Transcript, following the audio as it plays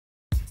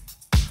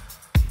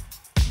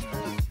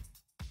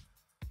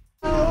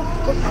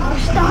we're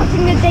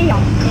starting the day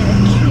off in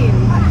a queue.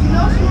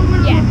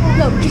 Yeah,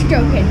 no, just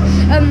joking.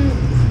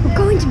 We're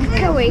going to be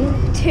going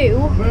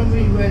to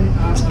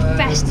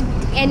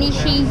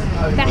NEC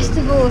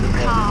Festival of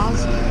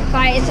Cars.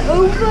 Right, it's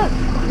over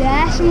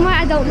there somewhere,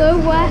 I don't know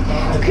where.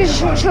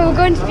 So we're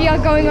going to be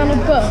going on a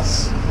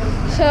bus.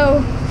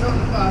 So,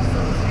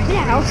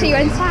 yeah, I'll see you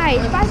inside.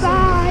 Bye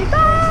bye,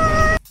 bye!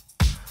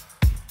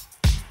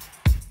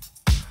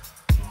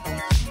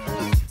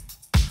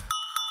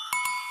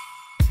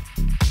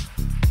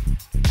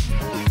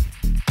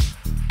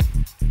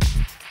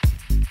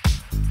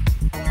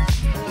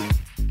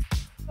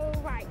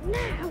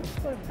 Now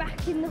we're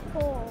back in the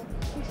hall.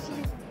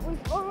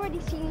 We've already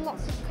seen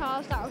lots of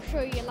cars that I'll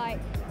show you like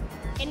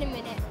in a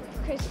minute,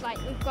 because like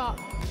we've got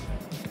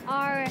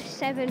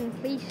RS7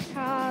 police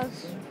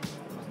cars,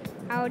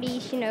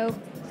 Audis, you know,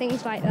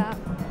 things like that.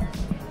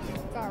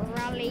 We've got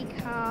rally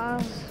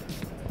cars.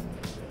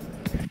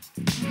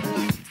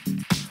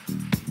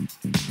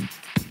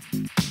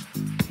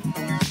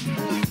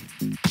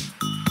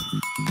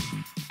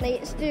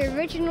 It's the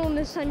original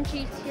Nissan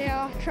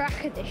GTR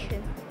track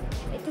edition.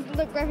 It doesn't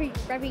look very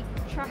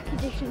track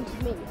edition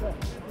to me, but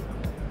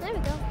there we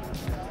go.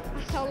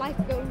 That's how life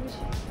goes.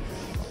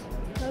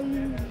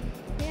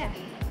 Yeah.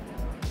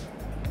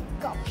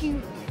 Got a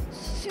few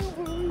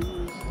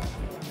Subarus.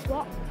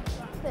 What?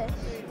 This?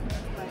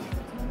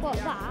 What,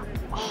 that?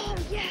 Oh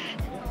yeah!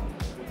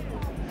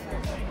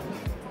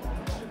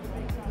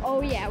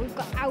 Oh yeah, we've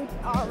got Audi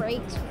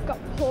R8s, we've got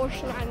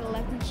Porsche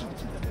 911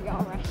 GT3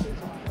 RSs,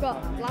 we've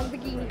got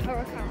Lamborghini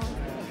Huracan.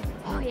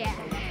 Oh yeah.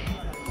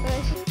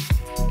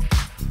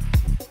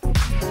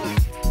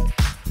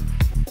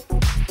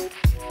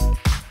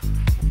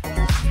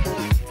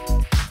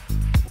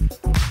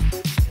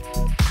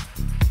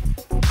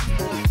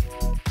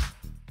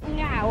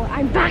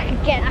 I'm back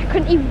again. I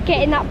couldn't even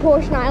get in that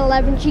Porsche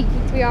 911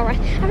 GT3 RS.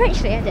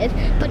 Eventually I did,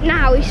 but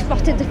now he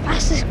spotted the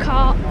fastest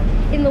car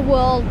in the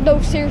world. No,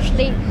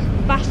 seriously,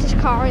 the fastest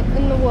car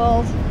in the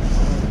world.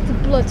 The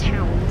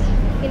Bloodhound.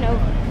 You know,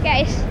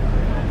 guys,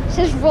 it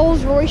says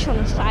Rolls Royce on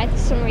the side for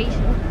some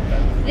reason.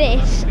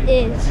 This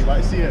is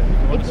the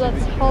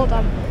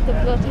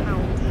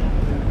Bloodhound.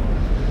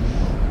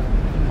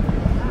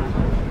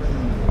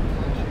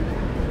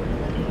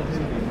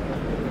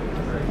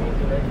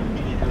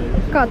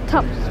 Got a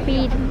top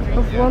speed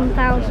of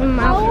 1,000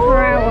 miles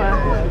per hour.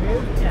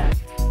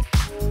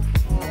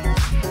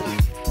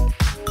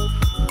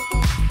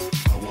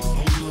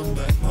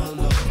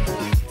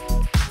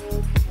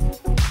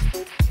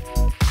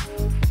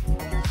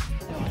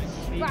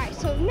 Right,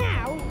 so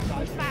now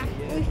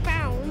we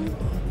found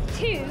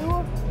two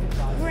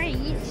great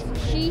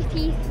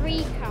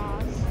GT3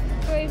 cars.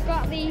 So we've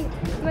got the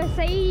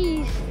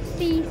Mercedes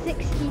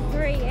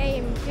C63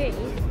 AMG.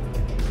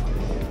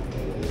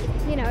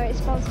 You know, it's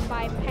sponsored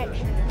by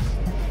Petronas.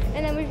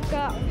 And then we've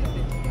got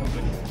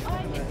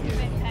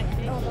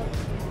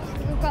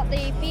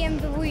the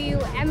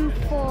BMW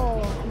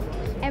M4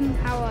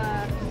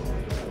 M-Power.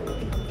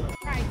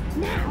 Right,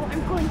 now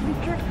I'm going to be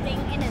drifting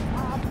in an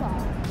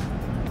R-Bar.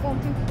 Going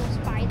through full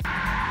speed.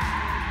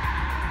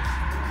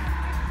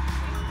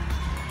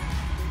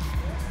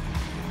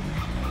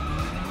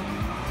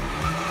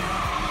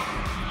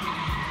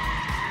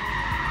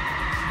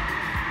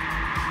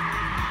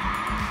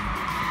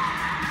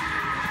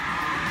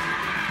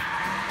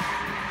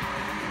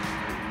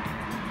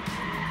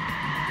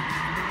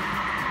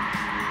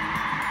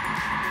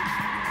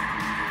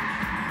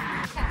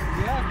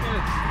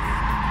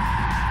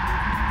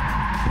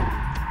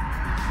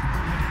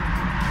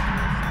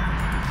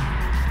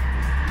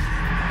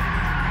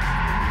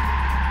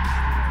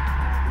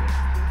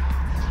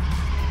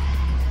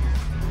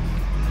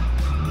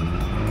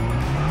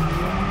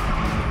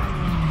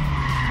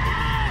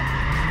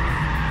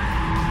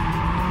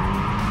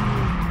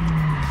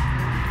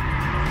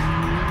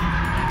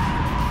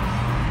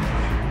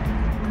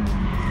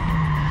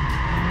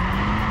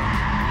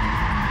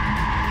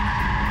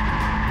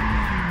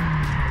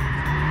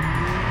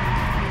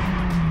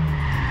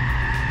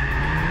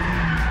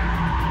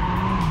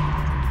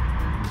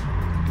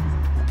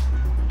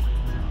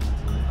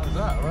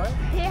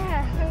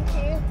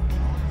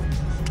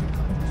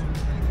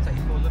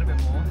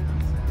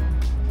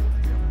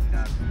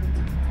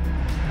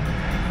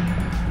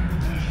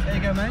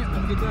 Mate.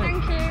 Have a good day.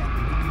 Thank you.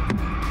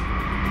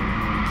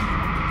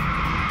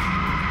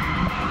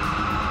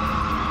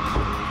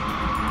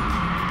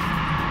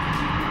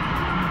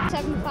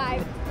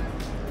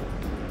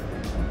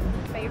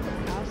 Favorite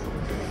cars.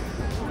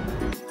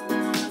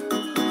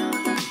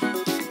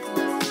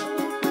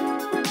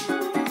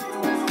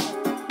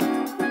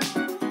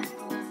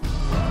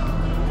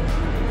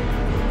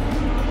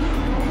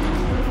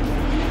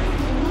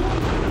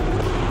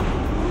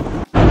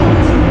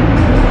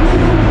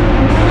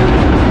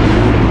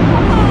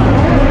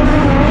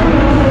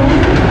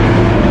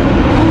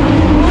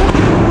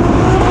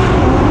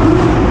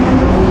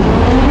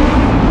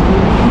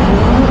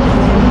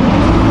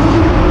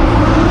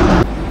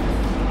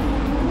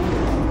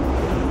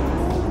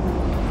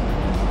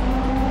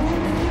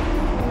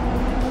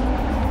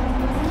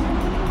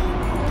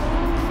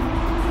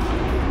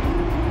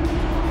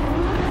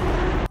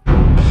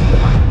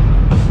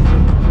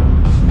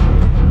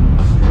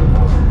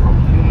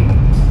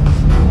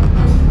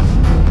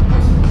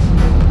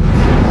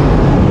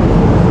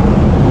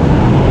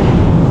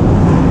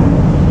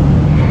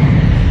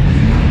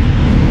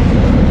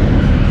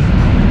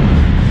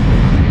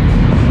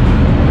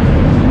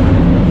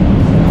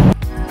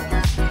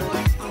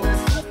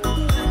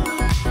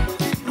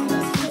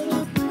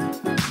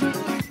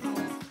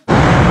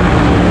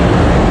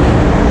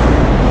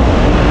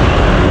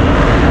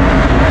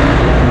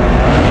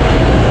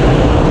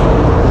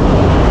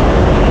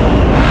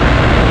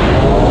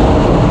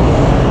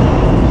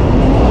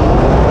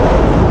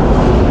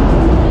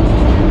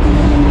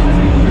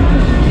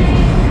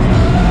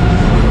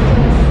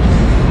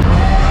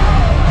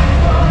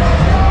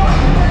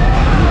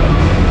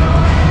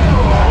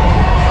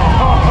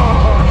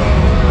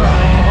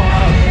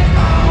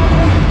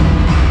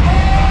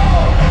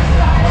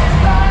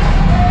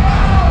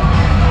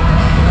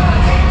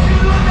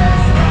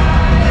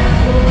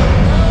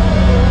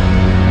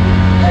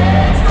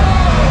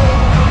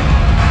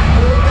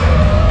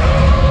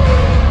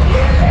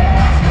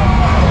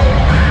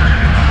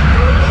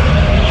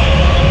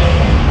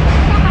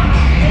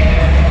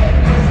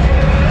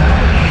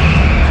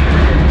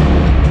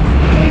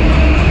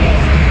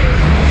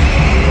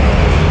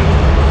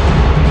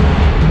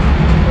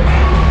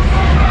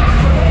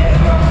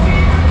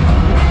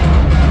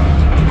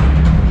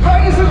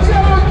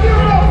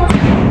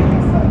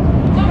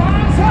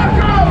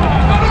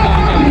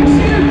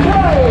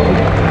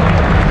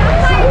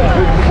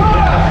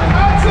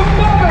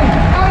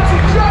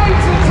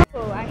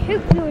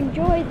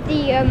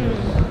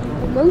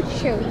 motor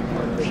show.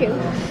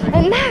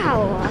 And now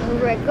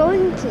we're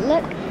going to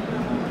look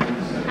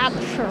at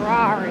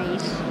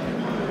Ferraris,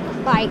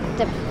 like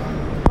the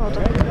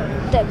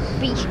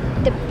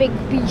big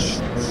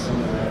beasts.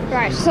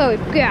 Right, so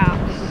we've got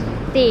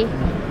the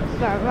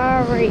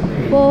Ferrari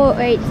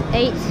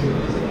 488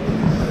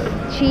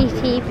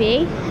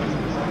 GTB.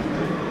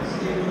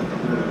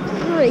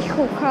 Pretty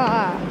cool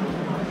car.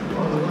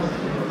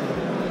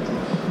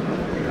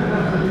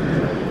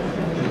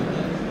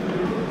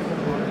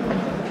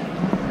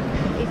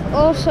 We've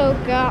also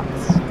got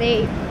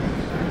the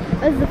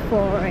other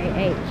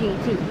 488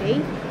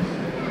 GTB.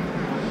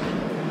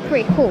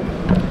 Pretty cool.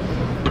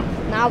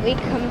 Now we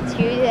come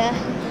to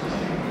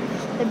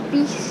the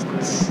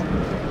beasts.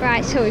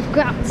 Right, so we've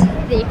got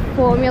the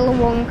Formula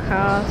 1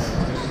 cars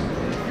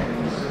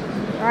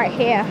right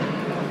here.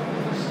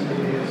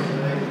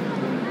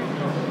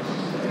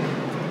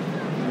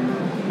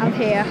 And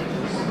here.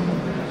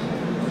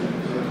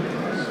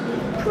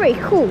 Pretty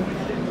cool.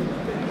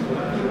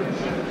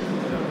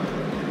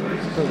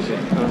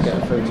 I'll get a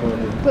photo of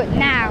you. But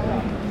now,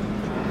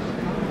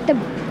 the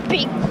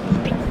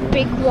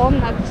big one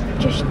that's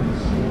just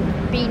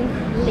been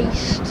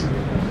released.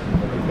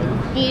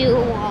 New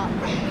one.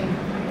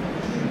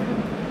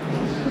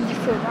 The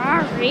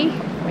Ferrari.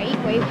 Wait.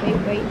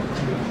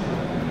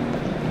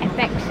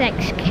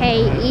 FXXK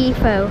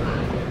Evo.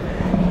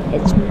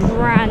 It's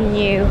brand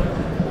new.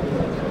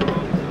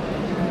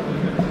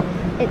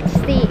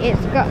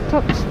 It's got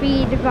top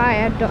speed by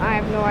I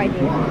have no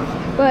idea.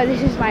 But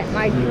this is like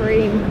my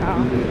dream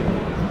car.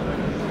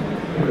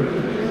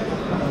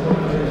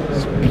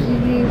 It's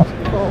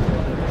beautiful.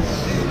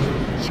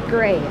 It's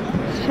great.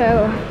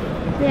 So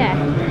yeah,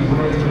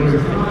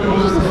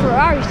 this is the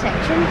Ferrari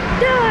section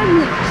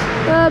done.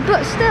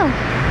 But still,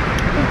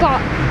 we've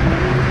got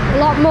a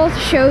lot more to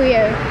show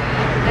you.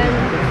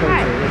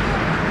 Right.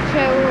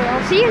 So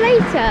I'll see you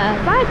later.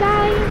 Bye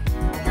bye.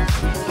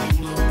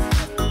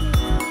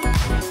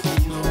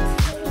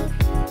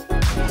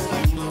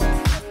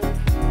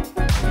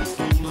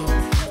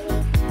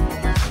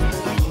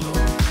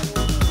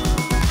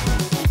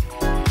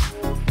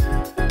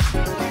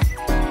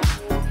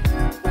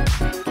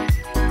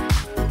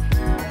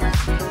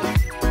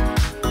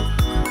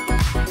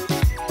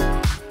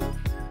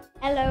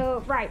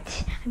 Hello,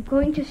 right, I'm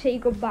going to say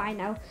goodbye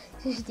now.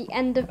 This is the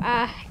end of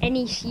our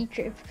NEC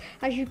trip.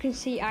 As you can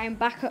see, I am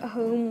back at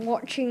home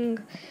watching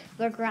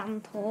the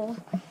Grand Tour.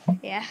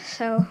 Yeah,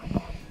 so,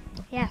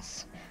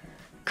 yes,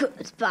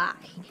 goodbye.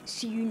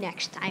 See you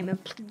next time,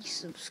 and please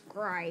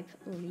subscribe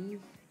and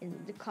leave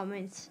in the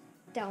comments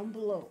down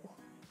below.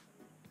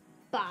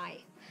 Bye.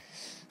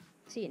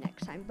 See you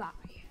next time, bye.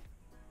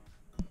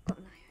 I've got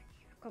an eye on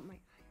you, I've got my eye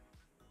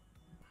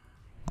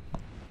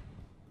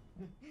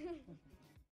on you.